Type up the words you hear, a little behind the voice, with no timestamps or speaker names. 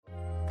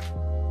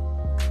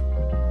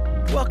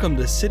Welcome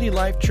to City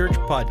Life Church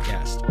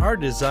Podcast. Our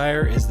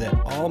desire is that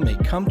all may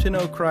come to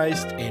know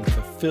Christ and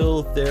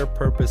fulfill their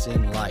purpose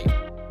in life.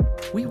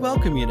 We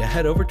welcome you to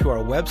head over to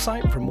our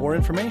website for more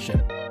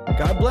information.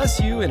 God bless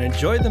you and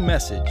enjoy the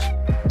message.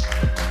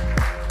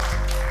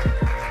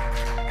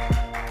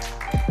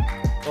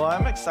 Well,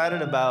 I'm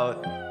excited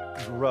about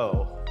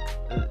grow.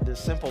 The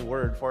simple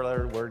word,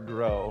 four-letter word,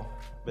 grow.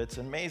 But it's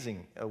an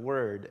amazing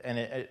word, and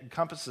it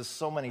encompasses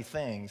so many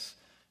things.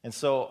 And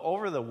so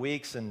over the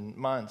weeks and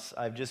months,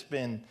 I've just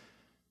been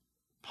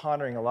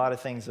pondering a lot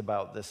of things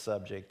about this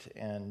subject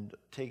and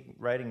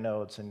writing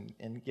notes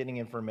and getting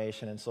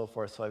information and so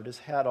forth. So I've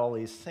just had all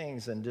these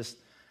things and just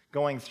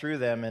going through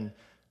them.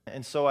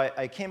 And so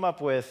I came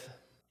up with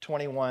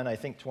 21, I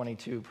think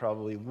 22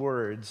 probably,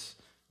 words.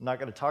 I'm not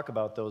going to talk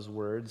about those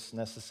words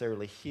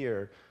necessarily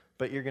here,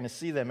 but you're going to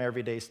see them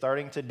every day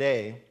starting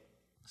today,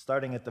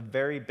 starting at the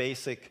very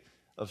basic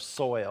of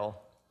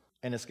soil.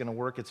 And it's going to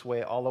work its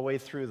way all the way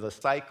through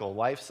the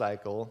life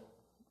cycle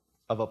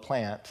of a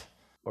plant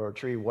or a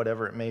tree,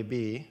 whatever it may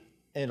be.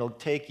 And it'll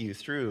take you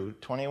through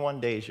 21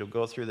 days. You'll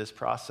go through this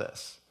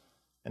process.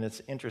 And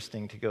it's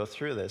interesting to go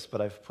through this, but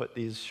I've put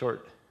these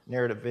short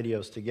narrative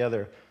videos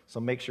together. So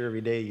make sure every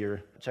day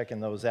you're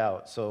checking those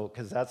out.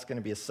 Because that's going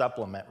to be a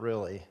supplement,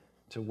 really,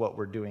 to what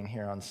we're doing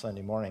here on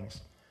Sunday mornings.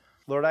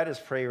 Lord, I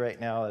just pray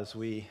right now as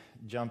we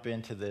jump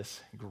into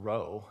this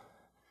grow.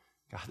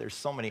 God, there's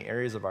so many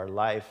areas of our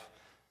life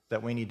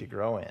that we need to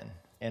grow in.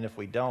 And if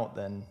we don't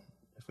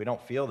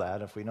feel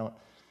that, if we don't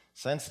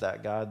sense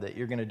that, God, that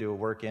you're going to do a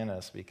work in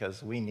us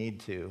because we need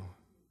to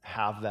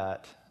have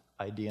that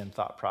idea and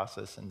thought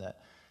process and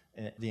that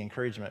the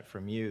encouragement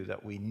from you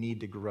that we need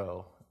to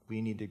grow. We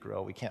need to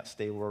grow. We can't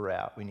stay where we're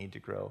at. We need to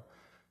grow.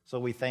 So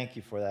we thank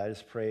you for that. I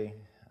just pray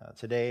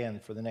today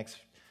and for the next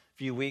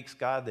few weeks,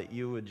 God, that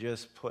you would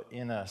just put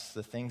in us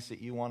the things that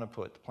you want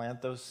to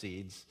plant those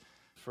seeds,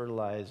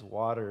 fertilize,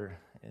 water,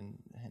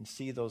 and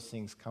see those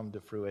things come to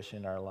fruition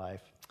in our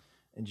life.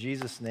 In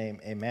Jesus' name,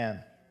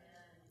 amen.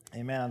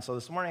 Amen. So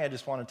this morning I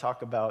just want to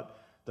talk about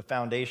the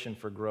foundation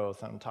for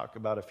growth. I'm going to talk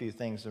about a few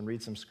things and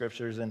read some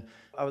scriptures. And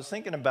I was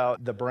thinking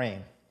about the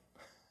brain.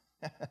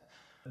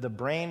 The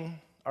brain,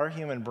 our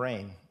human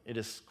brain, it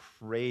is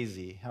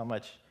crazy how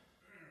much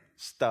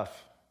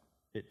stuff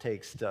it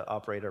takes to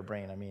operate our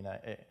brain. I mean,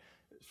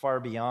 far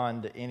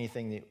beyond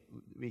anything that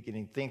we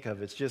can think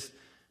of. It's just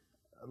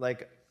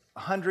like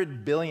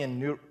 100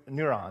 billion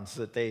neurons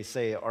that they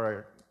say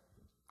are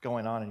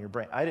going on in your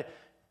brain. I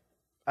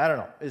don't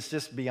know. It's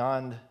just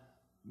beyond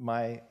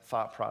my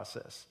thought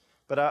process.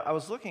 But I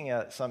was looking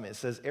at something. It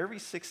says every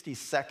 60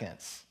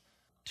 seconds,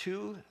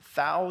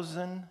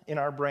 2,000 in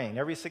our brain,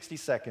 every 60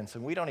 seconds,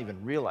 and we don't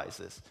even realize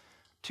this,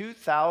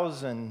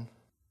 2,000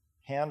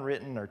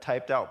 handwritten or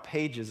typed out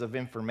pages of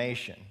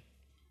information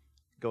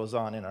goes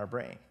on in our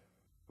brain.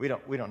 We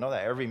don't know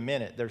that. Every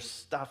minute there's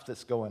stuff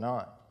that's going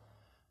on.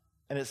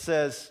 And it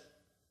says,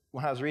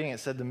 when I was reading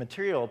it, said the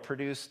material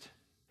produced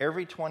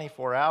every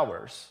 24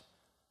 hours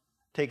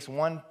takes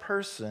one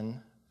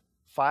person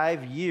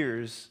 5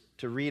 years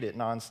to read it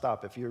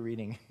nonstop if you're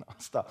reading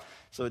nonstop.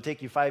 So it would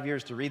take you 5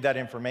 years to read that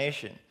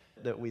information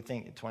that we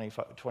think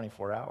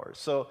 24 hours.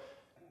 So,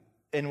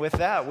 and with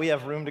that, we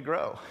have room to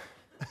grow.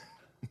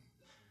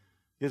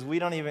 Because we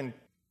don't even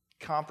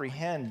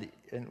comprehend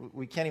and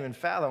we can't even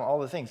fathom all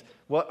the things,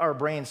 what our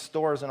brain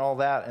stores and all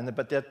that,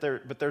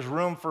 but there's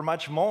room for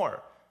much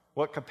more.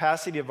 What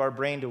capacity of our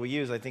brain do we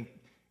use? I think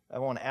I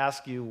won't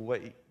ask you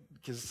what,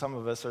 because some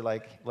of us are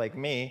like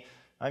me.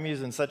 I'm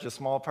using such a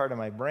small part of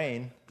my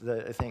brain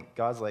that I think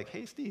God's like,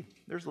 hey, Steve,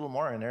 there's a little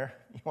more in there.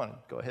 You want to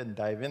go ahead and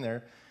dive in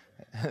there.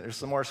 There's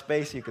some more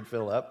space you could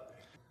fill up.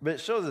 But it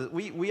shows that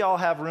we all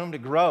have room to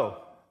grow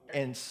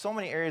in so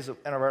many areas of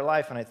our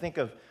life. And I think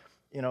of,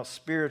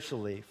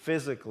 spiritually,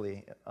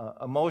 physically,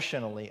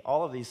 emotionally,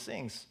 all of these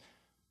things,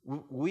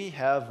 we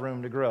have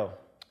room to grow.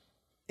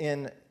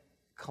 In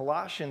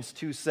Colossians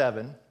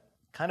 2:7,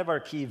 kind of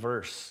our key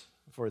verse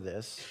for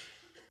this.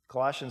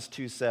 Colossians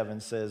 2:7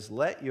 says,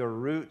 let your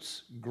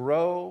roots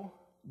grow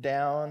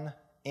down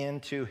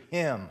into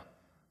him.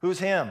 Who's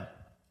him?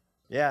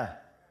 Yeah.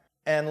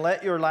 And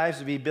let your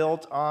lives be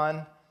built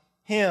on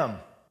him.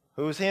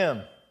 Who's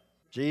him?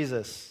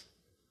 Jesus.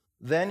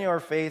 Then your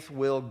faith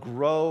will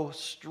grow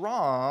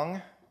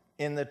strong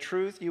in the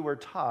truth you were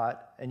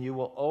taught, and you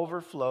will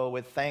overflow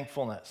with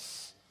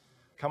thankfulness.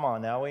 Come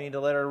on now, we need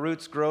to let our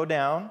roots grow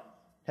down.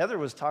 Heather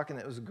was talking,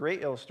 it was a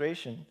great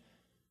illustration.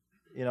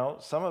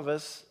 Some of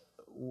us,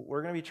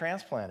 we're going to be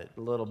transplanted a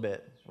little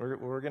bit.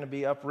 We're going to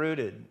be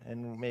uprooted,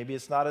 and maybe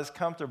it's not as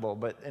comfortable.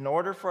 But in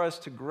order for us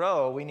to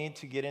grow, we need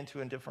to get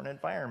into a different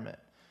environment.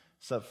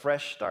 It's a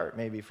fresh start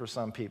maybe for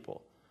some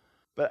people.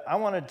 But I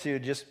wanted to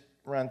just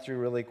run through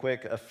really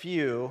quick a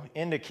few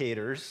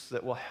indicators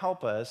that will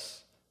help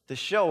us to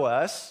show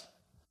us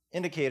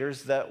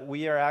indicators that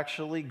we are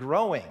actually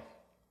growing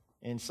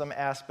in some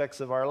aspects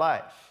of our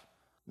life.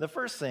 The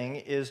first thing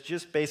is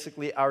just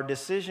basically our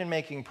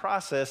decision-making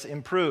process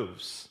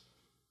improves.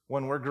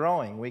 When we're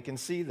growing, we can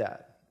see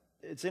that.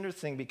 It's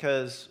interesting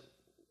because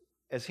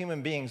as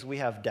human beings, we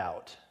have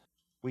doubt.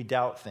 we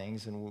doubt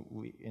things,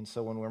 and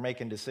so when we're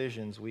making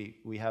decisions,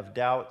 we have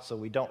doubt, so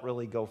we don't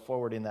really go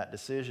forward in that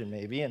decision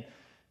maybe. And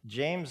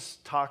James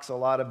talks a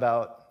lot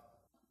about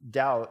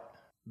doubt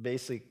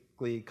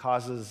basically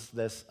causes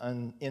this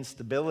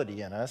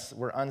instability in us.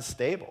 We're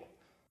unstable.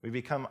 We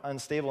become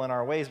unstable in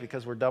our ways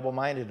because we're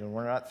double-minded and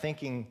we're not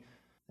thinking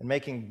and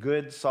making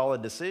good,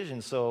 solid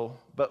decisions.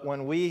 But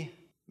when we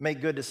make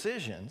good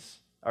decisions,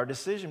 our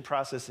decision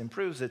process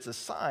improves. It's a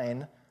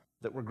sign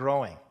that we're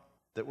growing,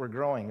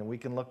 and we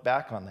can look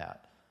back on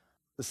that.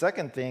 The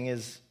second thing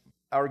is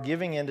our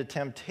giving into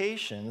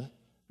temptation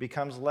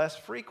becomes less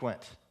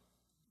frequent.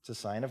 It's a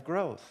sign of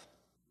growth.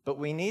 But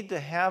we need to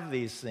have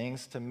these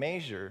things to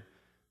measure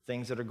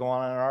things that are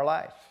going on in our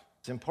life.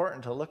 It's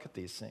important to look at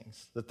these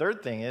things. The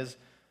third thing is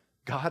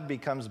God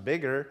becomes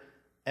bigger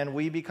and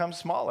we become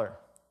smaller.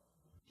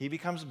 He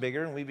becomes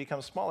bigger and we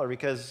become smaller,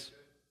 because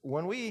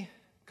when we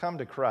come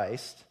to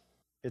Christ,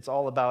 it's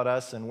all about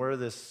us, and we're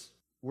this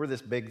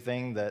big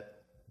thing that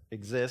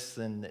exists,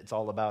 and it's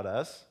all about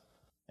us.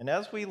 And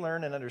as we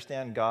learn and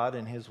understand God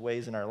and his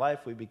ways in our life,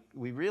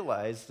 we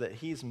realize that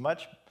he's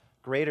much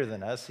greater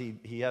than us.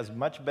 He has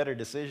much better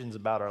decisions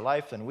about our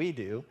life than we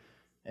do.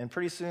 And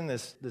pretty soon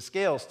the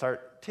scales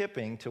start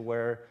tipping to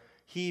where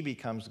he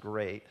becomes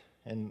great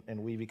and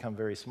we become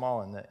very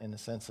small in the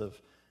sense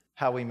of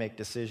how we make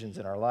decisions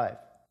in our life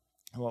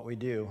and what we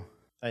do.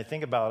 And I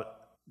think about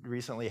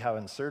recently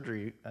having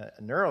surgery,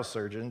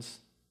 neurosurgeons,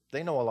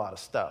 they know a lot of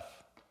stuff,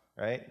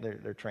 right?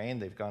 They're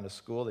trained, they've gone to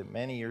school, they have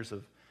many years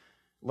of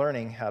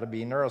learning how to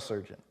be a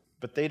neurosurgeon.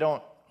 But they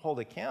don't hold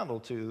a candle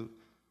to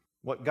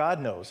what God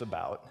knows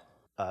about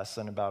us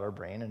and about our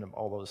brain and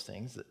all those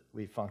things that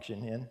we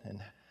function in and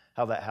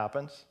how that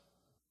happens.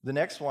 The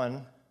next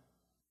one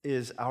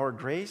is our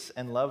grace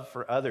and love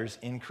for others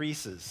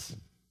increases.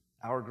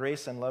 Our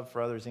grace and love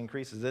for others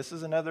increases. This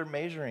is another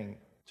measuring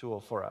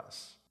tool for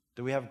us.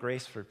 Do we have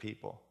grace for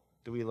people?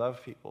 Do we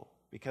love people?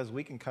 Because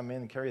we can come in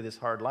and carry this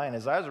hard line.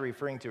 As I was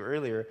referring to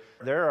earlier,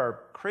 there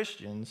are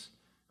Christians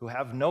who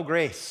have no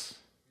grace.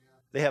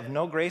 They have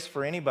no grace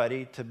for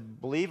anybody to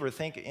believe or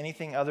think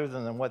anything other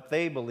than what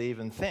they believe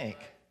and think.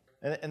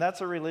 And that's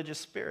a religious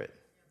spirit.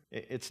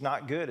 It's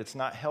not good. It's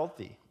not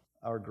healthy.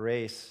 Our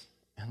grace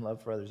and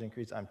love for others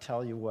increase. I'm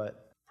telling you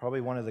what,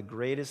 probably one of the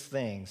greatest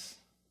things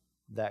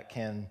that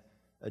can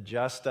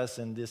adjust us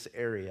in this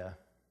area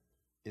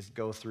is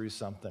go through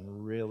something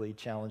really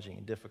challenging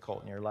and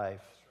difficult in your life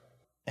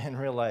and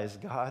realize,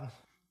 God,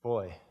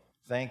 boy,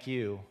 thank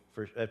you.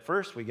 At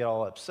first we get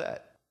all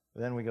upset.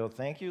 But then we go,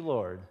 thank you,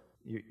 Lord.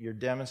 You're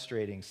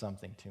demonstrating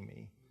something to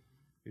me.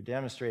 You're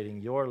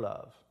demonstrating your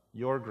love,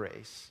 your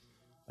grace.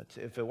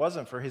 If it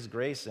wasn't for his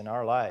grace in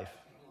our life,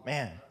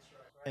 man.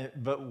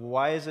 But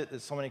why is it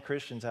that so many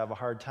Christians have a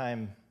hard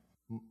time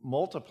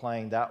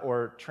multiplying that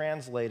or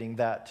translating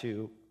that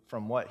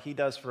from what he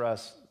does for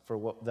us for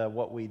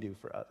what we do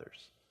for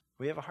others?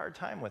 We have a hard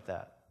time with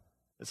that.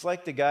 It's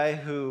like the guy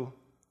who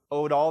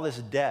owed all this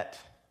debt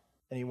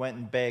and he went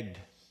and begged,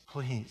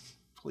 please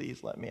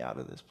let me out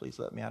of this. Please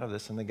let me out of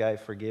this. And the guy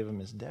forgave him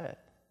his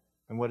debt.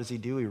 And what does he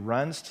do? He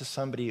runs to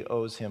somebody who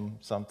owes him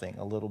something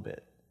a little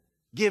bit.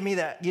 Give me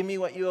that. Give me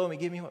what you owe me.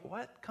 Give me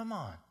what? Come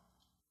on.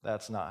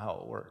 That's not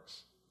how it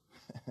works.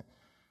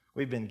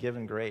 We've been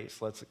given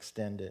grace. Let's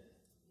extend it.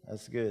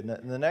 That's good.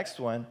 And the next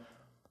one,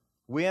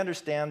 we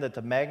understand that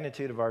the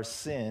magnitude of our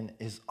sin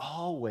is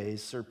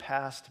always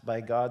surpassed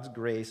by God's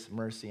grace,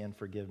 mercy, and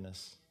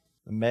forgiveness.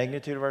 The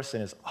magnitude of our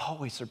sin is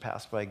always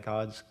surpassed by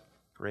God's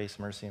grace,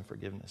 mercy, and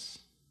forgiveness.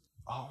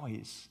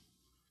 Always.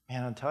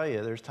 Man, I'll tell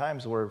you, there's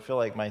times where I feel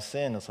like my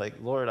sin, it's like,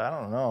 Lord, I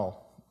don't know.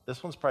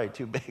 This one's probably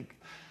too big.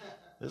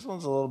 This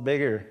one's a little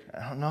bigger.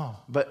 I don't know.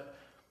 But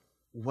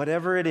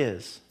whatever it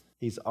is,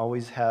 he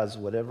always has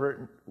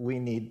whatever we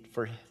need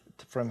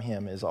from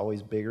him is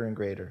always bigger and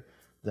greater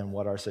than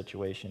what our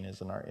situation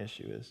is and our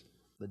issue is.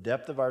 The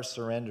depth of our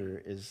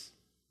surrender is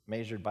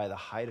measured by the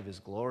height of his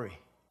glory.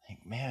 I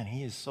think, man,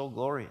 he is so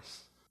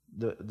glorious.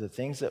 The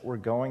things that we're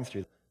going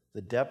through,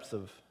 the depth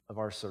of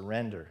our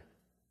surrender.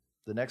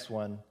 The next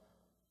one,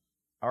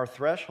 our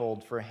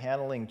threshold for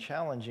handling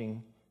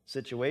challenging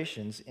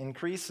situations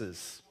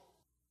increases.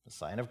 A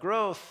sign of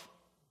growth.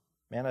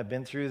 Man, I've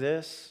been through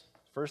this.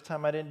 First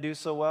time I didn't do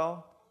so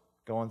well.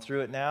 Going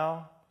through it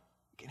now.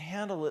 I can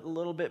handle it a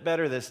little bit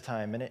better this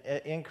time. And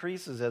it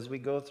increases as we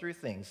go through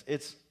things.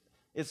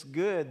 It's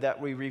good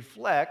that we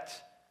reflect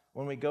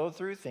when we go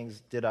through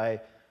things. Did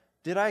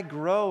I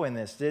grow in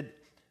this?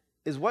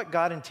 Is what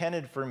God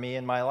intended for me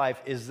in my life,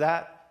 is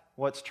that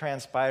what's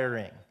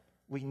transpiring?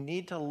 We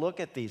need to look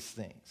at these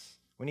things.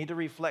 We need to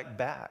reflect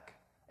back.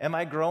 Am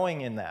I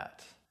growing in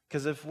that?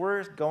 Because if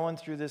we're going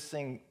through this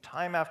thing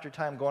time after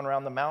time, going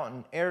around the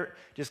mountain,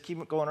 just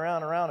keep going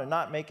around and around and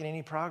not making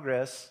any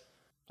progress,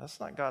 that's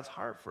not God's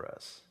heart for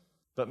us.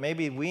 But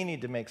maybe we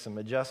need to make some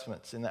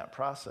adjustments in that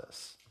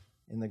process,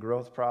 in the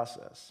growth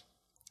process.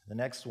 The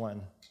next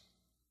one,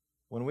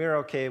 when we're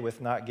okay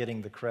with not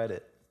getting the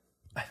credit,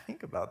 I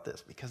think about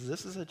this because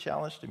this is a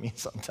challenge to me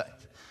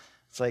sometimes.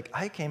 It's like,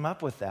 I came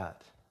up with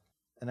that,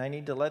 and I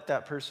need to let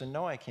that person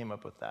know I came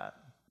up with that.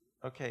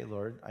 okay,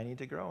 Lord, I need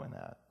to grow in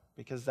that.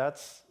 Because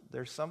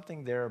there's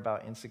something there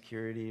about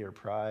insecurity or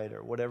pride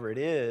or whatever it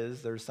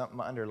is. There's something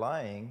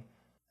underlying.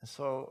 And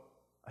so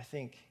I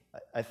think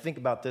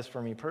about this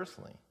for me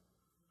personally.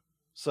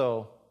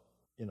 So,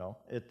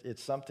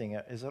 it's something.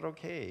 Is it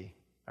okay?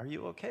 Are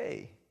you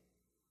okay?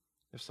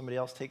 If somebody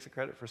else takes the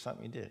credit for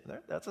something you did,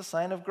 that's a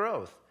sign of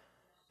growth.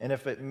 And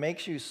if it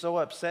makes you so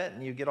upset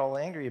and you get all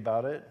angry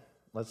about it,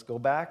 let's go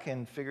back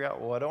and figure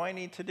out, what do I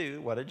need to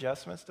do? What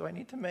adjustments do I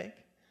need to make?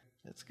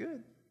 It's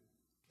good.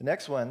 The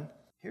next one,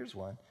 here's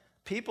one.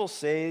 People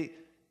say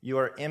you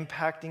are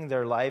impacting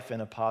their life in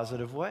a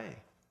positive way.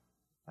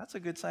 That's a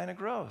good sign of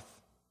growth.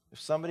 If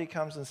somebody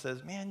comes and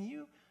says,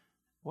 man,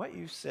 what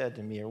you said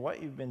to me, or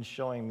what you've been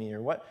showing me,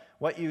 or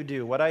what you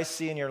do, what I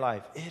see in your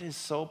life, it is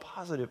so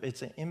positive.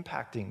 It's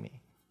impacting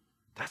me.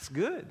 That's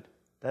good.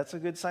 That's a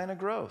good sign of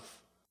growth.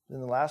 Then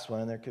the last one,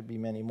 and there could be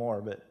many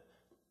more, but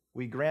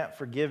we grant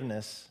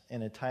forgiveness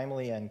in a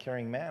timely and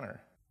caring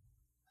manner.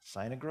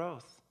 Sign of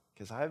growth.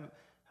 Because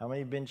how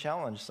many have been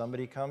challenged?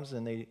 Somebody comes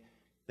and they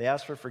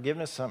ask for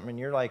forgiveness something, and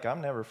you're like,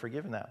 I'm never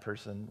forgiving that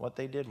person. What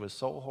they did was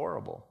so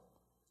horrible.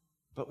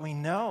 But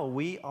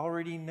we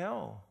already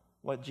know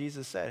what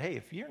Jesus said. Hey,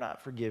 if you're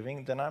not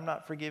forgiving, then I'm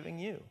not forgiving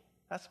you.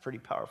 That's a pretty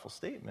powerful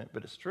statement,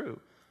 but it's true.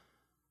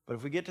 But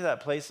if we get to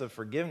that place of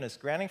forgiveness,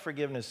 granting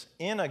forgiveness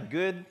in a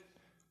good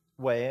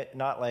way,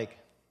 not like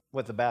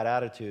with a bad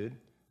attitude,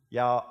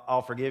 yeah,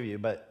 I'll forgive you,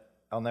 but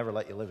I'll never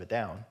let you live it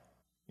down.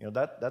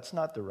 That's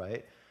not the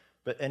right.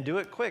 And do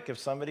it quick. If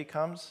somebody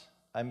comes,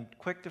 I'm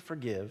quick to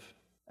forgive,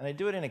 and I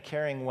do it in a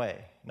caring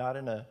way, not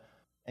in an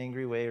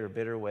angry way or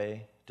bitter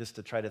way, just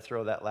to try to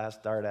throw that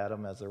last dart at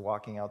them as they're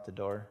walking out the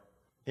door.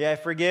 Yeah, I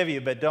forgive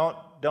you, but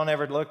don't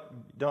ever look,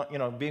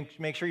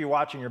 make sure you're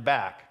watching your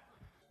back.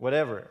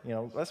 Whatever,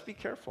 let's be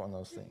careful in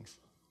those things.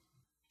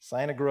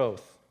 Sign of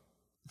growth.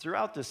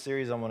 Throughout this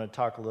series, I want to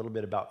talk a little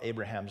bit about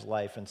Abraham's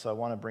life, and so I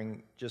want to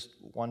bring just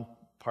one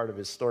part of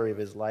his story of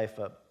his life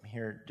up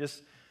here.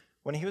 Just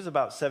when he was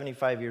about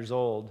 75 years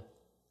old,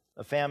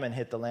 a famine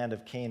hit the land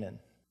of Canaan,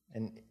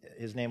 and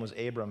his name was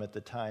Abram at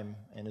the time,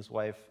 and his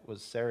wife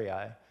was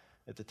Sarai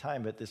at the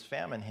time, but this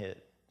famine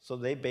hit. So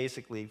they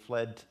basically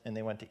fled, and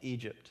they went to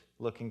Egypt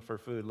looking for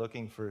food,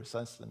 looking for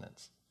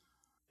sustenance.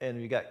 And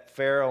we got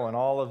Pharaoh and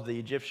all of the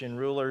Egyptian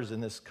rulers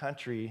in this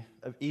country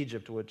of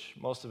Egypt, which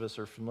most of us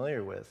are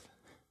familiar with.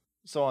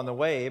 So on the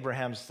way,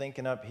 Abraham's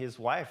thinking up his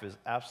wife is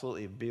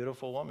absolutely a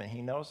beautiful woman.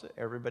 He knows it.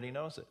 Everybody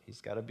knows it.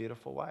 He's got a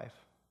beautiful wife.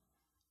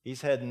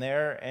 He's heading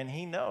there, and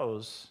he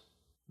knows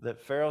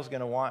that Pharaoh's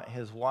going to want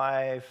his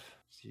wife.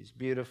 She's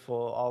beautiful,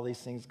 all these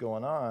things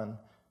going on.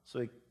 So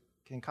he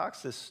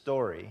concocts this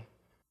story,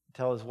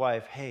 tell his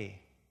wife, hey,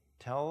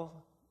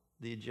 tell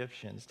the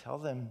Egyptians, tell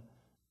them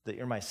that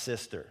you're my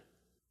sister,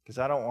 because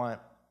I don't want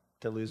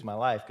to lose my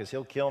life, because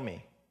he'll kill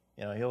me.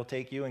 He'll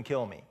take you and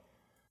kill me.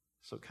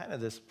 So kind of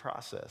this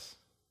process.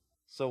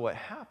 So what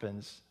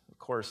happens, of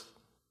course,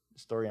 the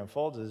story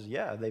unfolds is,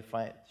 they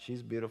find she's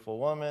a beautiful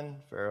woman.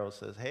 Pharaoh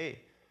says, hey,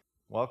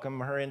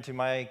 welcome her into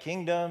my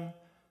kingdom.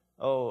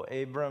 Oh,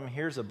 Abram,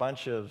 here's a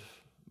bunch of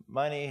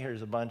money.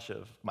 Here's a bunch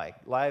of my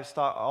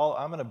livestock.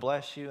 I'm going to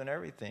bless you and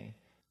everything.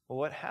 Well,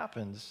 what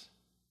happens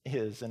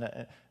is,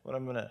 and what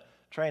I'm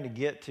trying to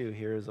get to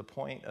here is a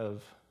point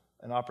of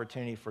an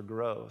opportunity for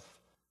growth.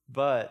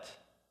 But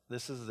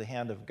this is the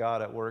hand of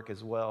God at work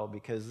as well,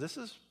 because this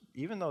is,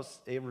 even though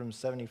Abram's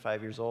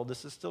 75 years old,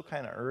 this is still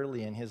kind of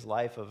early in his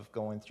life of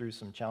going through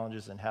some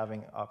challenges and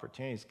having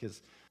opportunities,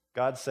 because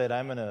God said,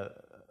 I'm going to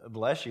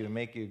bless you and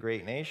make you a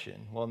great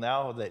nation. Well,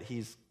 now that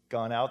he's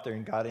gone out there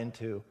and got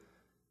into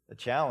a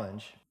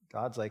challenge,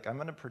 God's like, I'm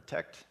going to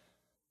protect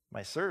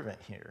my servant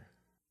here.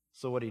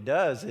 So what he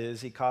does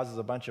is he causes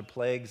a bunch of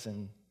plagues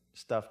and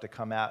stuff to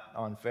come out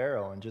on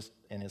Pharaoh and just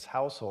in his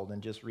household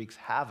and just wreaks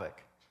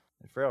havoc.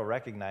 And Pharaoh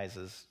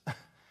recognizes,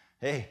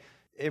 hey,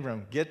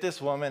 Abram, get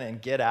this woman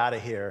and get out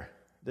of here.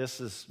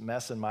 This is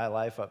messing my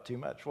life up too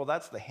much. Well,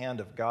 that's the hand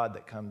of God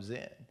that comes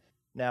in.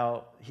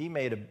 Now, he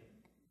made a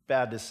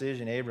bad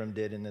decision, Abram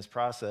did, in this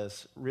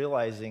process,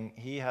 realizing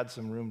he had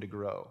some room to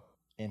grow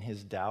in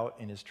his doubt,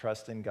 in his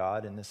trust in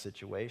God in this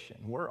situation.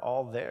 We're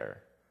all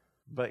there.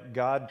 But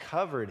God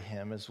covered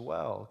him as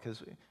well,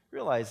 because we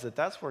realize that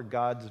that's where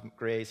God's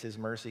grace, his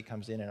mercy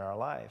comes in our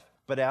life.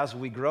 But as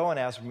we grow and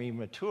as we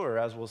mature,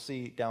 as we'll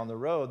see down the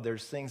road,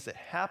 there's things that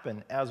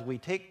happen as we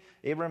take,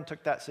 Abram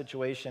took that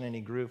situation and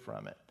he grew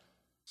from it.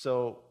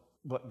 So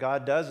what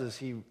God does is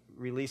he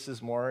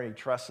releases more, he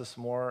trusts us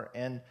more,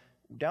 and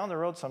down the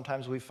road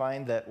sometimes we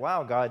find that,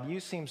 wow, God,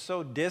 you seem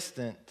so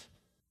distant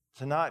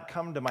to not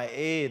come to my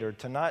aid or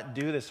to not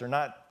do this or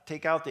not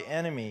take out the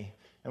enemy.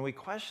 And we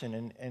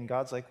question, and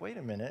God's like, wait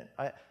a minute,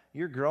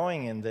 you're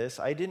growing in this.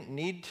 I didn't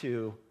need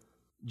to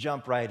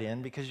jump right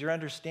in because you're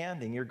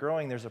understanding, you're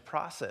growing, there's a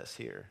process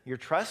here. You're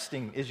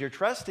trusting. Is your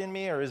trust in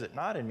me or is it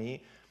not in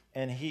me?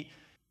 And he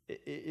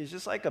is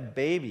just like a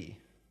baby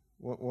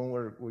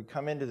when we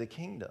come into the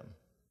kingdom.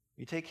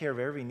 You take care of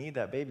every need,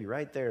 that baby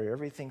right there.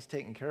 Everything's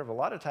taken care of. A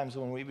lot of times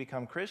when we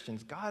become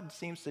Christians, God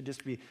seems to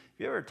just be, if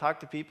you ever talk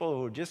to people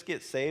who just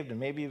get saved and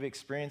maybe you've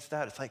experienced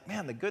that, it's like,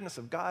 man, the goodness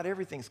of God,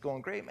 everything's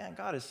going great. Man,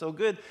 God is so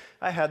good.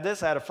 I had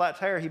this, I had a flat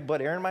tire. He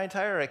put air in my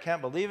tire. I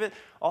can't believe it.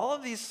 All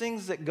of these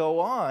things that go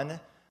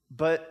on,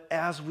 but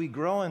as we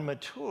grow and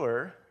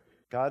mature,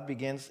 God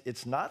begins,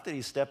 it's not that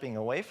he's stepping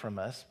away from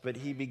us, but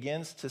he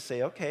begins to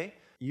say, okay,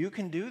 you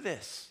can do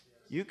this.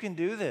 You can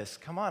do this.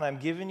 Come on, I'm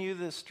giving you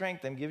the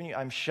strength.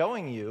 I'm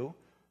showing you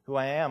who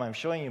I am. I'm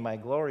showing you my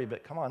glory,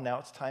 but come on, now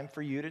it's time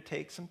for you to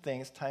take some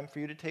things, time for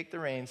you to take the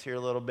reins here a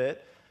little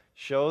bit.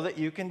 Show that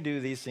you can do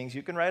these things.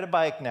 You can ride a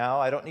bike now.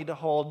 I don't need to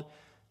hold,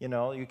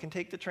 you can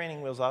take the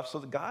training wheels off. So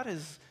God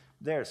is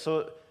there.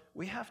 So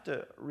we have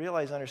to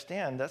realize,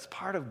 understand, that's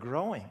part of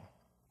growing.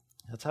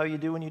 That's how you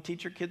do when you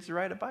teach your kids to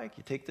ride a bike.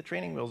 You take the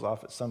training wheels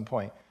off at some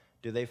point.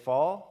 Do they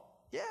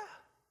fall? Yeah.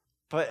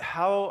 But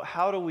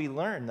how do we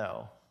learn,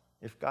 though?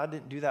 If God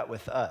didn't do that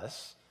with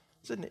us,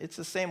 it's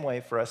the same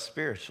way for us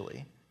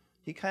spiritually.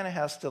 He kind of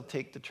has to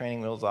take the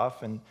training wheels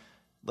off and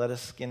let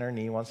us skin our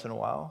knee once in a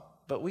while.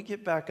 But we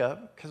get back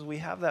up because we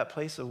have that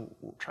place of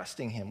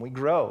trusting him. We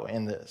grow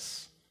in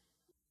this.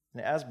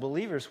 And as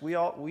believers, we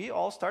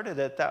all started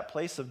at that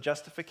place of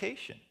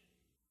justification.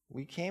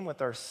 We came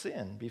with our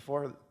sin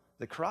before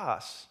the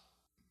cross,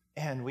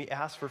 and we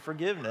asked for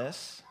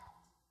forgiveness.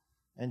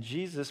 And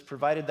Jesus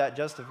provided that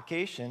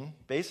justification,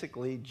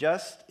 basically,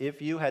 just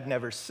if you had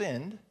never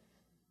sinned,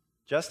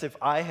 just if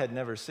I had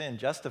never sinned,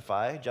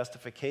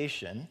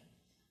 justification.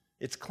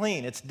 It's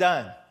clean, it's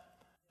done.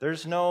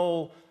 There's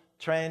no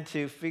trying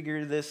to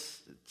figure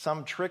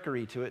some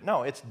trickery to it.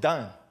 No, it's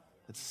done.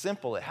 It's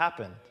simple, it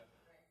happened.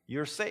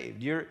 You're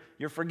saved, you're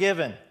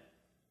forgiven,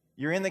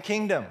 you're in the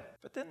kingdom.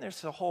 But then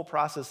there's the whole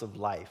process of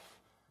life.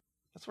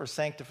 That's where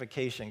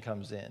sanctification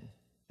comes in.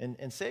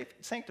 And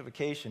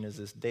sanctification is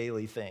this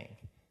daily thing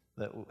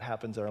that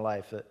happens in our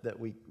life, that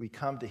we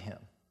come to him.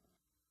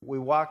 We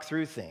walk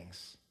through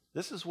things.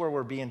 This is where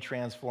we're being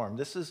transformed.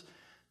 This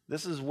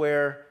is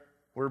where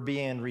we're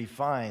being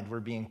refined. We're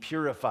being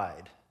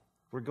purified.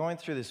 We're going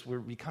through this. We're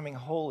becoming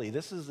holy.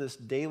 This is this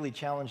daily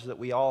challenge that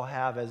we all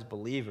have as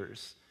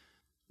believers,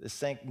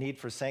 this need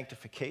for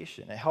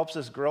sanctification. It helps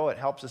us grow. It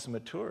helps us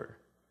mature.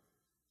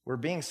 We're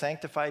being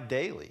sanctified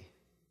daily.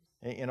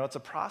 It's a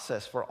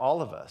process for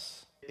all of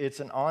us. It's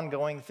an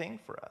ongoing thing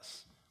for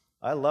us.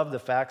 I love the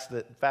fact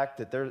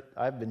that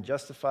I've been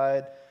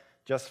justified.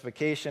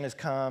 Justification has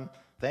come.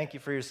 Thank you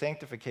for your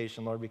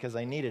sanctification, Lord, because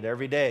I need it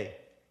every day.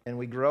 And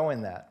we grow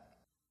in that.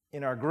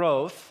 In our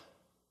growth,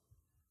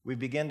 we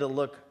begin to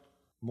look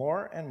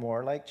more and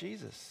more like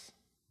Jesus.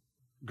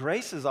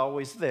 Grace is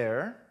always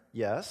there,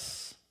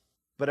 yes,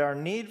 but our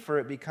need for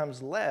it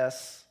becomes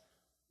less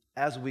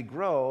as we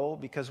grow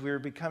because we're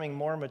becoming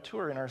more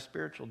mature in our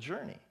spiritual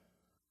journey.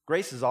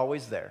 Grace is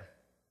always there.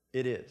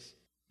 It is.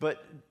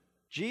 But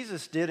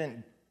Jesus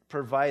didn't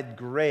provide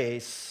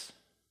grace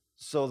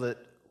so that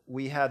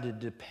we had to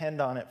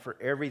depend on it for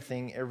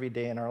everything every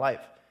day in our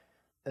life,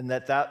 and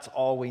that's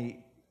all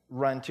we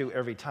run to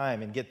every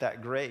time and get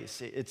that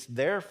grace. It's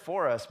there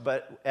for us,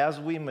 but as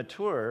we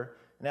mature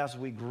and as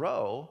we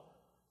grow,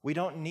 we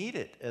don't need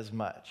it as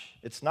much.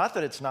 It's not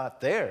that it's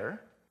not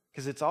there,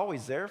 because it's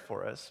always there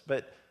for us,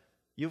 but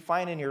you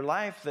find in your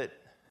life that,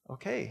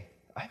 okay,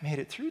 I made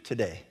it through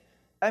today.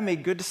 I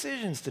made good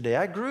decisions today.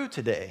 I grew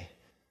today.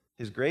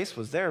 His grace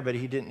was there, but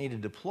he didn't need to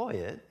deploy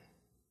it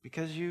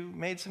because you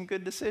made some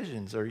good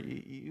decisions or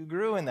you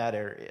grew in that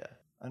area.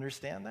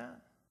 Understand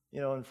that?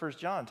 In 1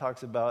 John it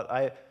talks about,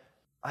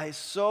 I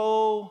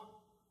so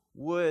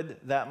would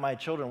that my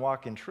children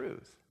walk in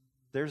truth.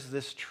 There's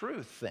this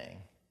truth thing.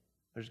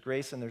 There's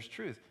grace and there's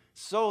truth.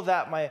 So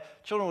that my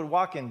children would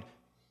walk in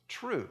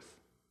truth.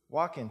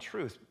 Walk in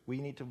truth. We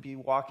need to be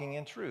walking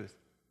in truth.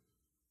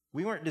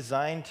 We weren't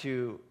designed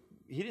to,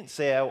 he didn't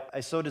say,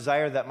 I so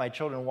desire that my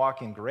children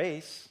walk in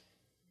grace.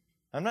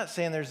 I'm not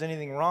saying there's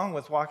anything wrong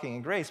with walking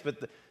in grace,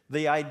 but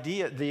the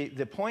idea,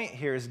 the point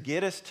here is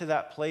get us to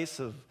that place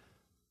of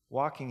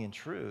walking in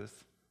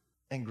truth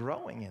and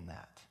growing in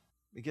that.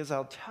 Because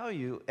I'll tell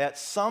you, at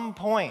some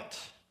point,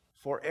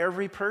 for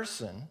every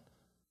person,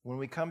 when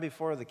we come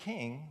before the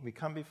King, we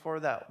come before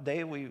that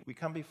day, we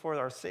come before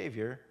our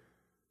Savior,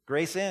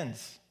 grace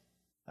ends.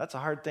 That's a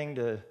hard thing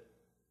to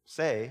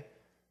say,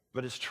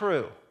 but it's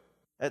true.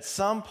 At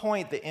some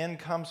point, the end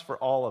comes for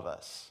all of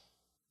us.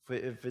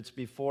 If it's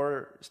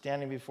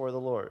standing before the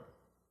Lord.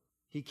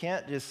 He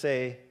can't just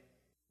say,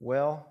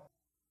 well,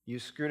 you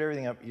screwed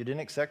everything up. You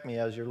didn't accept me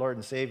as your Lord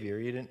and Savior.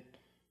 You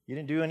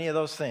didn't do any of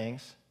those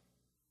things,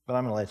 but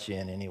I'm going to let you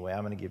in anyway.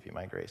 I'm going to give you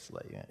my grace to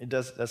let you in.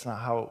 That's not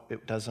how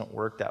it doesn't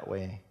work that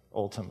way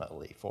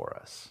ultimately for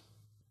us.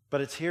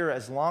 But it's here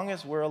as long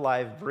as we're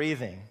alive,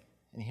 breathing,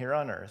 and here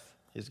on earth,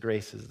 his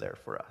grace is there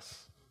for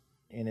us.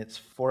 And it's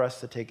for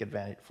us to take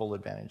full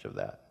advantage of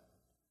that.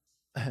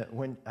 I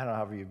don't know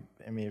how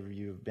many of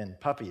you have been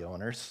puppy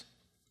owners.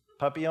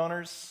 Puppy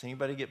owners?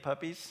 Anybody get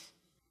puppies?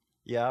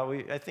 Yeah,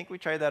 I think we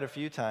tried that a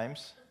few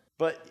times.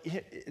 But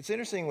it's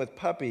interesting with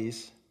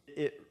puppies,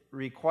 it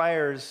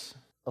requires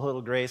a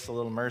little grace, a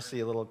little mercy,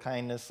 a little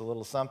kindness, a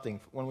little something.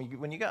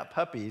 When you got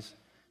puppies,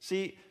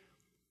 see,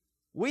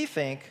 we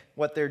think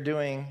what they're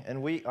doing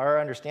and our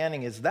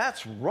understanding is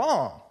that's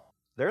wrong.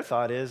 Their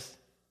thought is,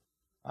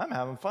 I'm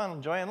having fun,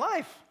 enjoying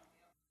life.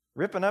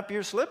 Ripping up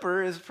your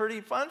slipper is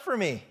pretty fun for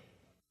me.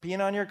 Peeing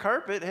on your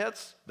carpet,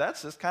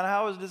 that's just kind of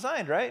how it was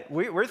designed, right?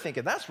 We're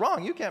thinking, that's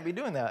wrong. You can't be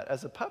doing that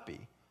as a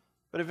puppy.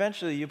 But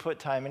eventually you put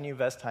time and you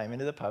invest time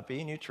into the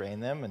puppy and you train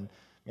them and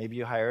maybe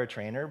you hire a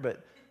trainer.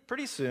 But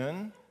pretty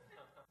soon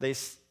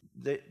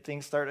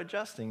things start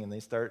adjusting and they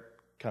start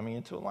coming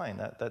into a line.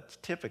 That's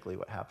typically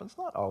what happens,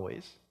 not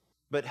always.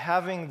 But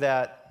having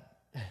that,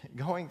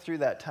 going through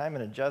that time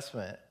and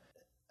adjustment,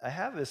 I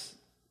have this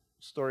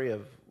story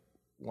of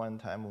one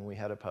time when we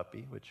had a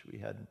puppy, which we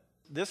had.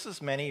 This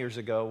is many years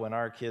ago when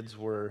our kids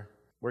were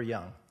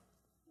young.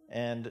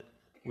 And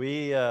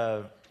we,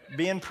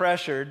 being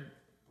pressured,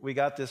 we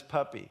got this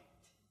puppy.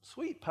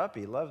 Sweet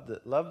puppy, loved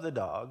the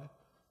dog.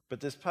 But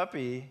this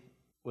puppy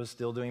was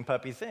still doing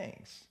puppy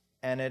things.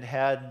 And it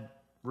had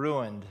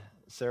ruined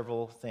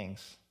several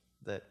things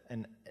that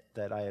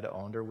I had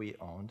owned or we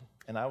owned.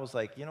 And I was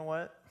like, you know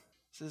what?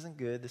 This isn't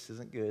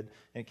good.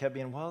 And it kept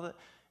being, well,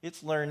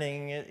 it's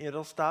learning.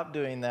 It'll stop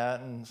doing that.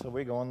 And so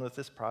we're going with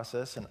this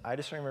process. And I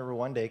just remember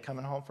one day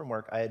coming home from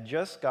work. I had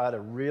just got a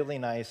really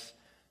nice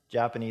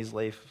Japanese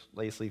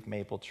lace leaf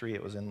maple tree.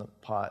 It was in the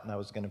pot, and I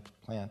was going to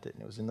plant it.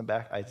 And it was in the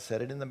back. I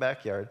set it in the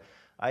backyard.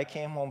 I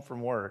came home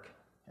from work,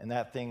 and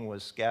that thing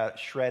was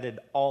shredded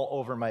all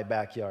over my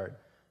backyard.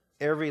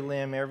 Every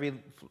limb, every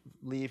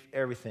leaf,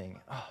 everything.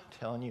 Oh, I'm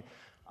telling you,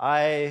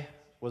 I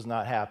was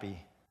not happy.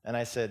 And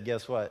I said,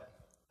 guess what?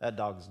 That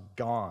dog's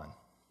gone.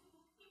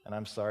 And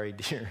I'm sorry,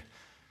 dear,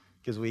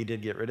 because we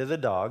did get rid of the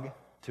dog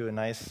to a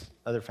nice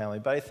other family.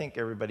 But I think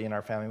everybody in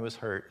our family was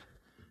hurt,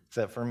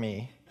 except for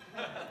me.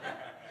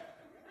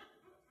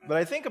 But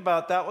I think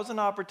about that was an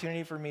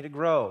opportunity for me to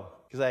grow,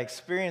 because I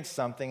experienced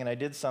something and I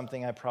did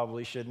something I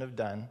probably shouldn't have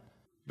done,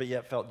 but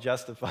yet felt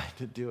justified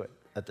to do it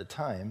at the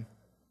time.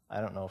 I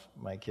don't know if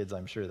my kids,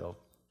 I'm sure they'll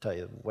tell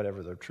you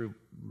whatever the true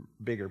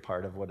bigger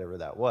part of whatever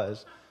that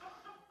was.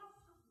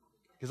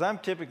 Because I'm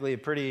typically a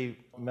pretty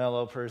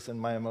mellow person.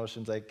 My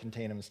emotions, I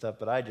contain them and stuff,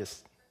 but I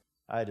just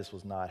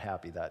was not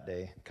happy that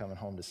day coming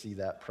home to see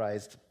that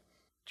prized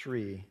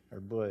tree or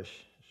bush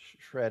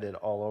shredded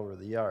all over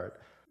the yard.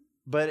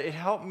 But it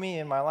helped me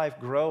in my life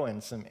grow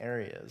in some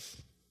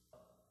areas.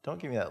 Don't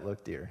give me that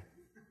look, dear.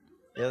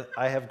 Yeah,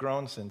 I have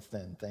grown since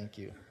then. Thank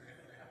you.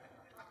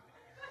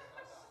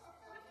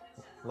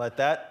 Let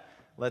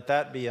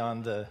that be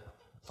on the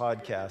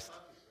podcast.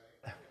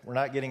 We're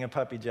not getting a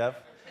puppy, Jeff.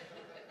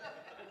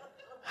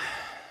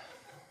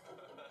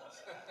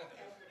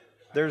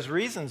 There's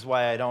reasons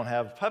why I don't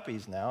have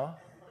puppies now.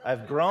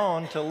 I've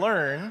grown to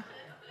learn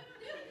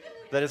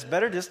that it's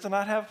better just to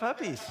not have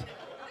puppies.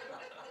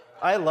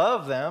 I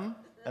love them,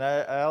 and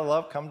I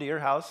love come to your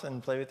house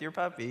and play with your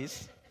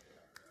puppies.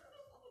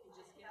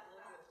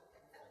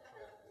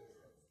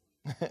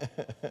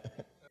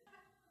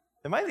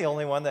 Am I the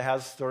only one that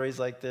has stories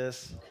like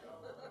this?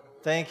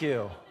 Thank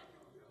you.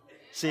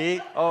 See?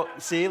 Oh,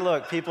 see,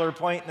 look, people are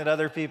pointing at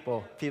other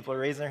people. People are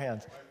raising their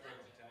hands.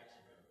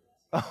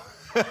 Oh.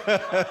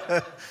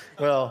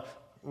 Well,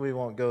 we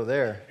won't go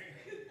there.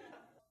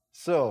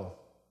 So,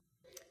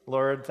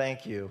 Lord,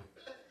 thank you.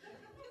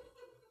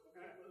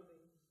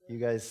 You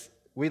guys,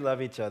 we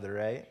love each other,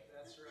 right?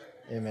 That's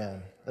right.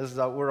 Amen.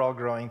 We're all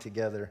growing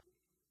together.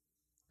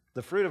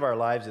 The fruit of our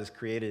lives is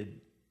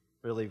created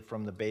really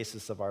from the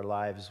basis of our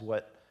lives.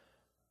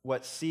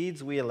 What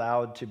seeds we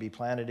allowed to be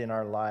planted in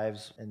our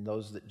lives, and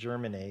those that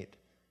germinate,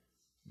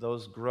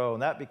 those grow,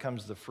 and that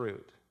becomes the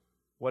fruit.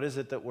 What is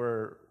it that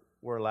we're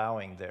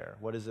allowing there?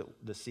 What is it,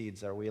 the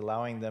seeds? Are we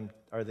allowing them,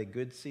 are they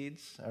good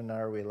seeds? And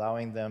are we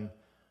allowing them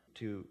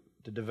to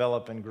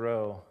develop and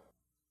grow?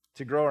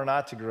 To grow or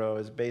not to grow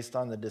is based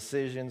on the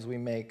decisions we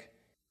make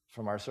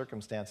from our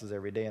circumstances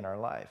every day in our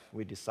life.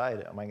 We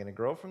decide, am I going to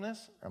grow from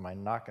this, or am I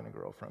not going to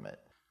grow from it?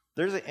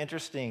 There's an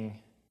interesting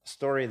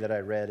story that I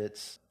read.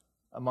 It's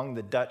among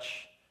the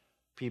Dutch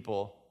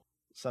people,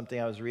 something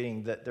I was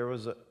reading, that there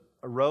was a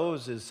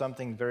rose is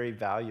something very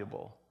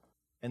valuable.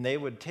 And they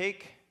would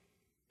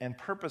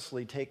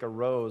purposely take a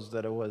rose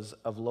that was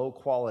of low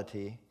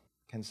quality,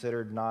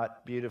 considered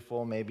not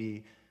beautiful,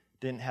 maybe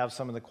didn't have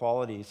some of the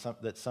qualities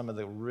that some of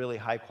the really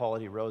high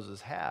quality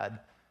roses had.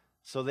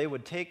 So they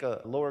would take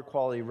a lower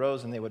quality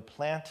rose and they would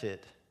plant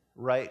it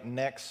right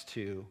next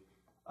to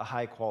a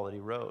high quality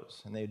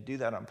rose. And they would do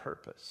that on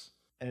purpose.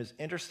 And it was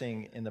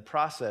interesting in the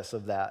process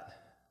of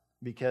that,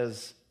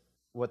 because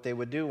what they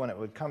would do when it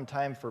would come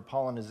time for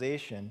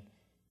pollination,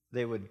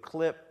 they would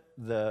clip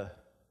the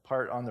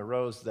part on the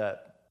rose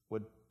that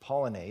would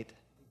pollinate.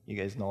 You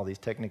guys know all these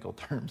technical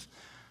terms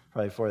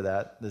probably for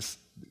that. This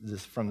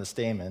from the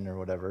stamen or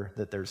whatever,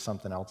 that there's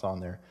something else on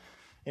there.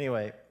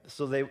 Anyway,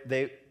 so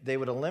they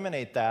would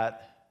eliminate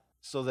that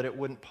so that it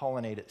wouldn't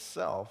pollinate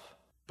itself,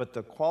 but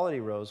the quality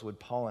rose would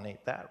pollinate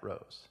that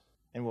rose.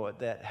 And what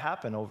that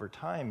happened over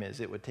time is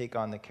it would take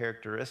on the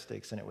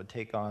characteristics, and it would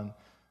take on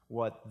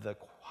what the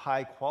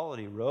high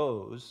quality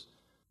rose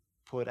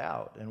put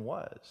out and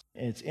was.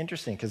 And it's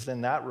interesting because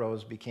then that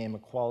rose became a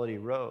quality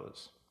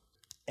rose.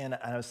 And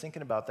I was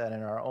thinking about that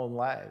in our own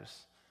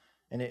lives.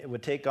 And it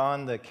would take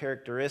on the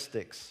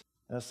characteristics.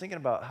 And I was thinking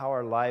about how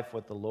our life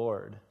with the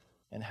Lord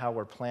and how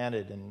we're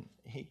planted. And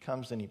he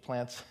comes and he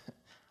plants.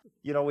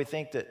 We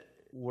think that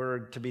we're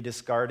to be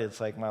discarded. It's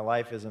like my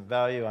life isn't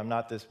value. I'm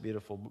not this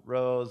beautiful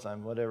rose.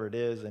 I'm whatever it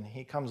is. And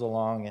he comes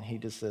along and he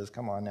just says,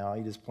 come on now.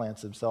 He just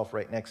plants himself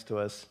right next to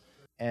us.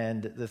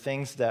 And the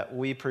things that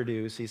we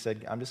produce, he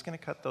said, I'm just going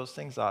to cut those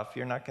things off.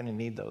 You're not going to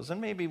need those.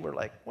 And maybe we're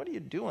like, what are you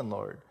doing,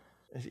 Lord?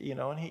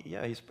 And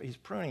he's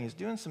pruning. He's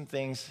doing some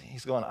things.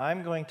 He's going,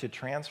 I'm going to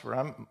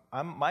transfer.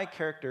 My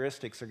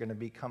characteristics are going to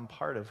become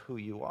part of who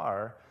you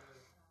are.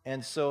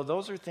 And so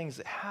those are things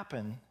that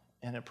happen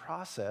in a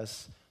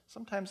process.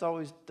 Sometimes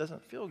always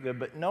doesn't feel good,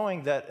 but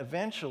knowing that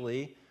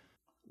eventually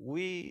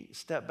we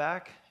step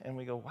back and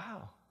we go,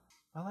 wow,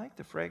 I like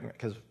the fragrance,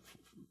 because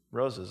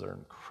roses are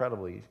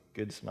incredibly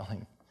good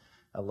smelling.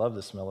 I love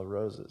the smell of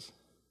roses.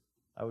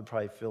 I would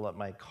probably fill up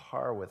my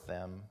car with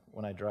them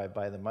when I drive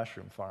by the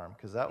mushroom farm,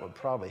 because that would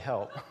probably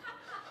help.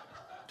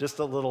 Just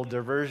a little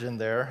diversion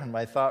there in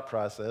my thought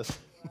process.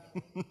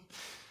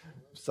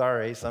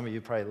 Sorry, some of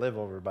you probably live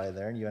over by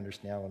there and you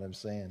understand what I'm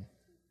saying.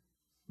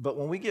 But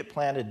when we get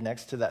planted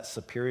next to that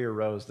superior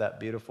rose, that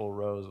beautiful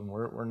rose, when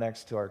we're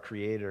next to our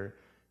Creator,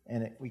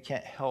 and we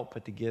can't help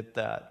but to get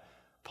that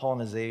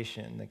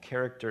pollination, the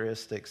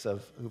characteristics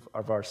of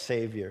our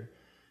Savior,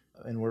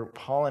 and we're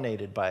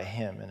pollinated by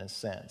Him in a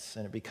sense,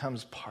 and it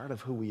becomes part of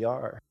who we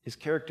are. His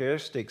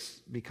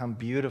characteristics become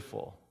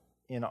beautiful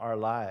in our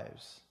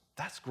lives.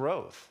 That's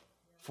growth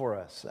for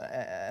us,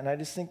 and I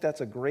just think that's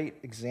a great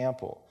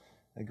example,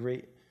 a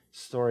great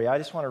story. I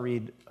just want to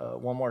read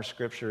one more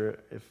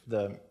scripture, if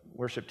the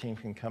worship team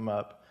can come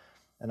up,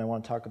 and I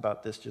want to talk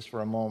about this just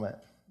for a moment.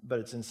 But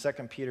it's in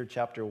 2 Peter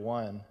chapter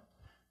 1,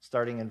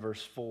 starting in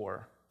verse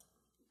 4.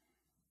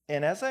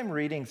 And as I'm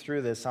reading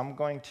through this, I'm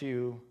going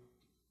to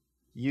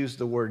use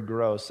the word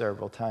grow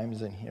several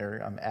times in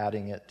here. I'm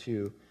adding it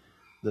to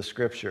the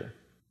scripture.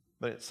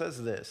 But it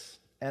says this,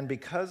 and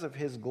because of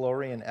his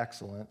glory and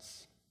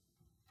excellence,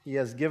 he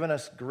has given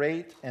us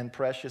great and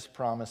precious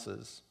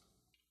promises.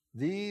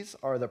 These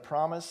are the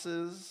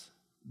promises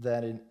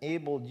that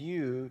enabled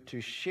you to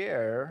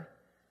share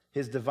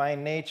his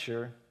divine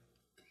nature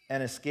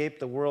and escape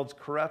the world's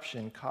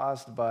corruption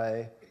caused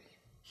by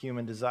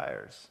human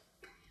desires.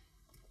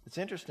 It's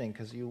interesting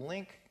because you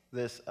link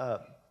this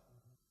up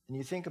and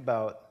you think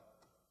about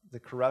the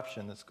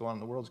corruption that's going on in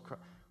the world.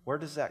 Where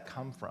does that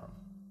come from?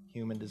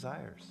 Human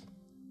desires.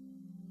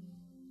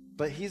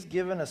 But he's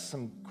given us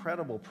some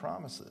credible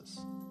promises.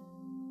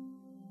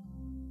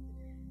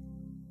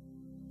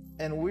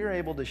 And we're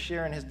able to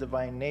share in his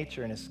divine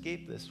nature and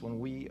escape this when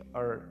we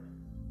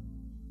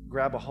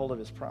grab a hold of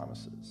his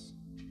promises.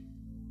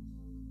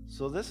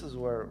 So this is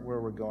where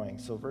we're going.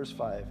 So verse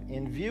 5,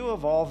 in view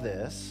of all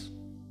this,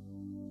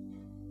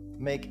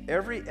 make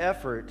every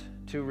effort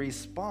to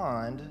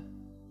respond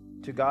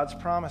to God's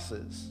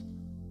promises.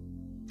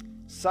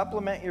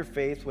 Supplement your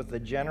faith with the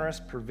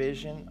generous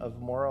provision of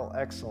moral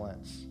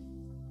excellence.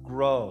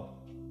 Grow.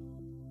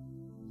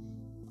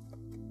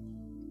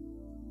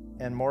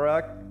 And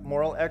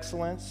moral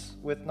excellence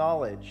with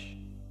knowledge.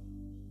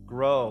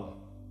 Grow.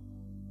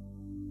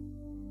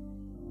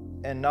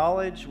 And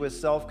knowledge with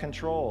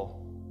self-control.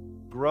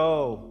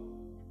 Grow.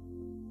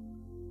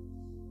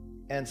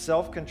 And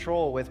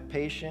self-control with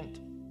patient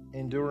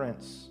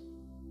endurance.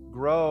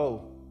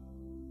 Grow.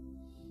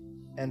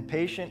 And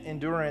patient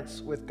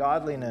endurance with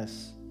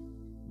godliness.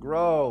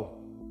 Grow.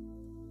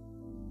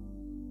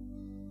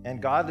 And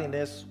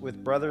godliness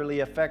with brotherly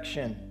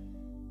affection.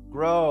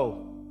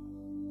 Grow.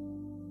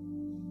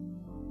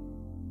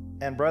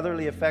 And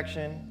brotherly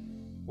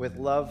affection with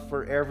love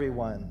for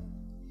everyone.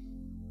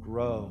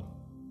 Grow.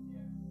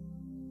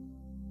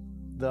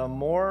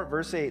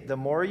 Verse 8, the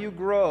more you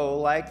grow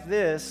like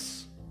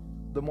this,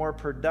 the more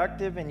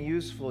productive and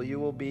useful you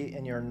will be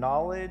in your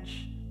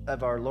knowledge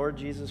of our Lord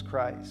Jesus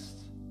Christ.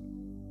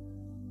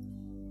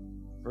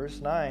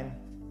 Verse 9,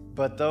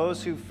 but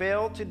those who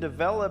fail to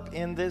develop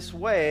in this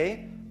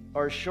way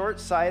are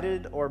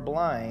short-sighted or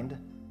blind,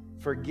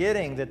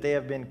 forgetting that they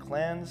have been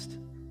cleansed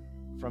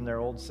from their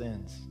old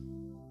sins.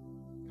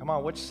 Come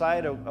on, which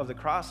side of the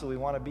cross do we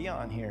want to be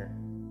on here?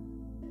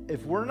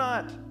 If we're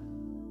not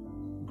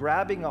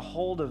grabbing a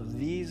hold of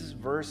these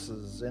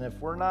verses, and if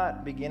we're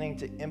not beginning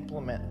to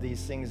implement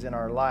these things in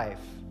our life,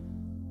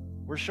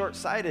 we're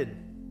short-sighted.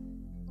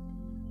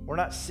 We're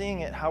not seeing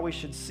it how we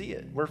should see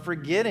it. We're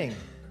forgetting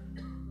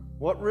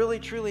what really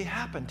truly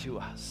happened to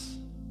us.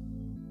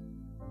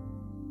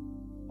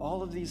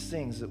 All of these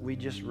things that we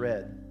just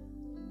read,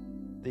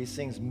 these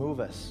things move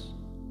us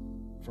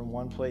from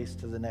one place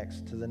to the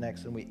next,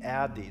 and we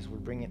add these. We're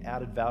bringing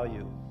added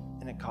value,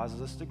 and it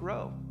causes us to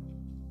grow.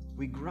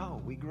 We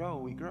grow, we grow,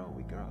 we grow,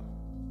 we grow.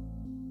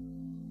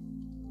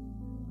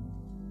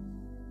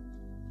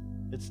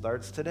 It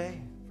starts today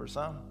for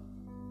some.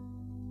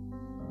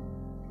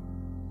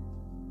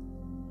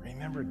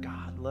 Remember,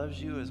 God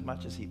loves you as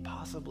much as he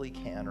possibly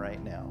can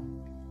right now.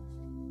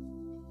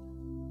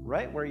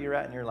 right where you're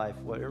at in your life,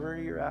 whatever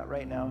you're at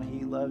right now,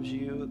 he loves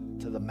you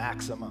to the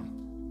maximum.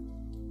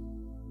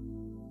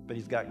 But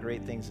he's got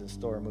great things in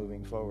store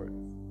moving forward.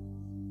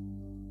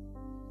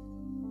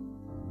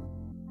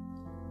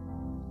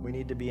 We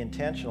need to be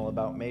intentional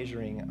about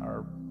measuring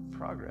our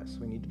progress.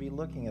 We need to be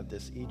looking at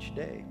this each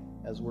day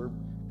as we're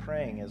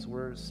praying, as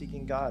we're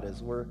seeking God,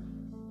 as we're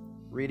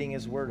reading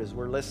his word, as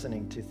we're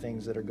listening to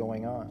things that are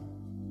going on.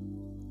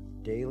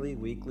 Daily,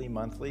 weekly,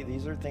 monthly,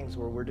 these are things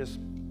where we're just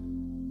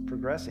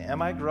progressing.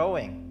 Am I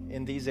growing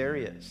in these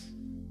areas?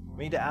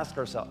 We need to ask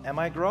ourselves, am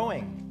I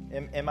growing?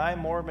 Am I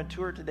more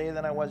mature today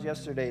than I was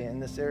yesterday in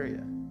this area?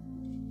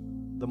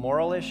 The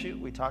moral issue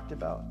we talked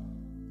about.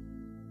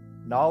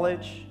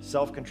 Knowledge,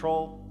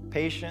 self-control,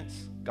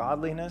 patience,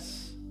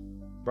 godliness,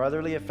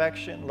 brotherly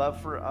affection,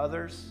 love for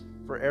others,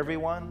 for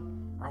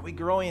everyone. Are we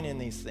growing in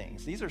these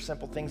things? These are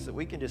simple things that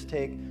we can just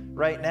take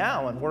right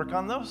now and work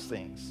on those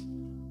things.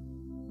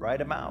 Write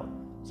them out.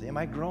 Say, am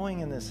I growing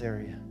in this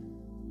area?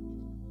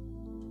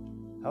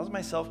 How's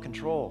my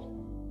self-control?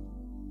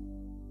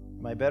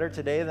 Am I better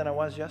today than I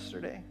was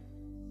yesterday?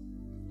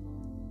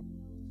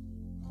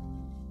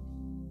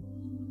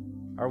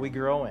 Are we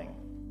growing?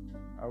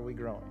 Are we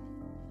growing?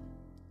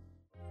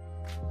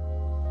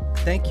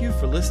 Thank you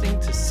for listening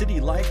to City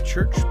Life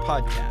Church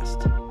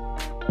Podcast.